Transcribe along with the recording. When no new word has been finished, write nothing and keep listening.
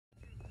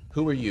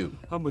Who are you?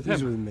 I'm with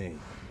He's him. with me.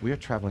 We are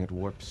traveling at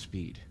warp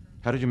speed.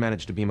 How did you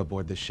manage to beam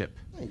aboard this ship?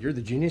 Hey, you're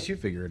the genius, you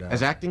figure it out.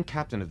 As acting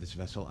captain of this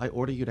vessel, I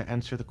order you to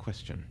answer the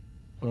question.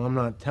 Well, I'm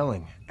not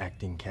telling,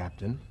 acting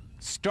captain.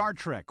 Star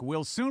Trek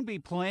will soon be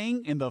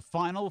playing in the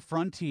final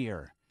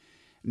frontier.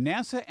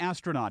 NASA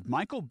astronaut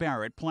Michael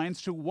Barratt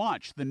plans to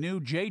watch the new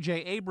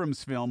J.J.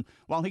 Abrams film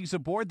while he's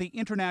aboard the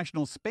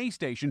International Space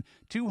Station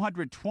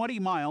 220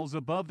 miles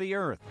above the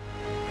Earth.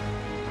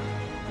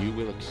 You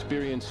will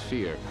experience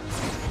fear.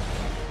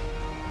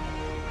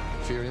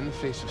 Fear in the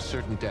face of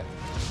certain death.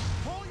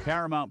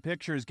 Paramount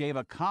Pictures gave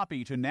a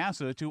copy to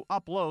NASA to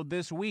upload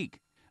this week.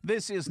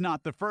 This is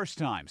not the first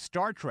time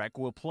Star Trek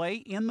will play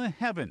in the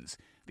heavens.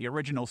 The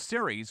original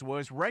series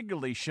was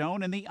regularly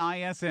shown in the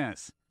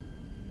ISS.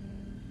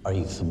 Are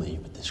you familiar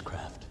with this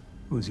craft?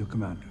 Who's your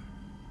commander?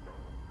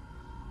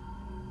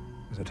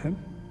 Is it him?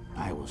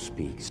 I will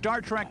speak.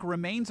 Star Trek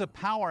remains a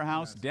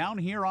powerhouse down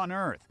here on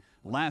Earth.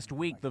 Last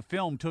week, the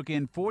film took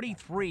in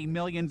 $43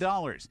 million.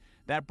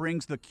 That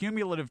brings the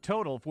cumulative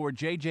total for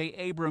J.J.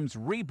 Abrams'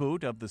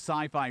 reboot of the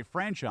sci-fi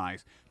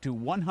franchise to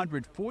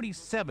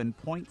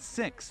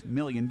 $147.6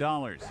 million.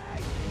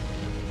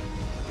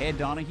 Ed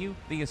Donahue,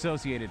 The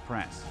Associated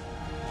Press.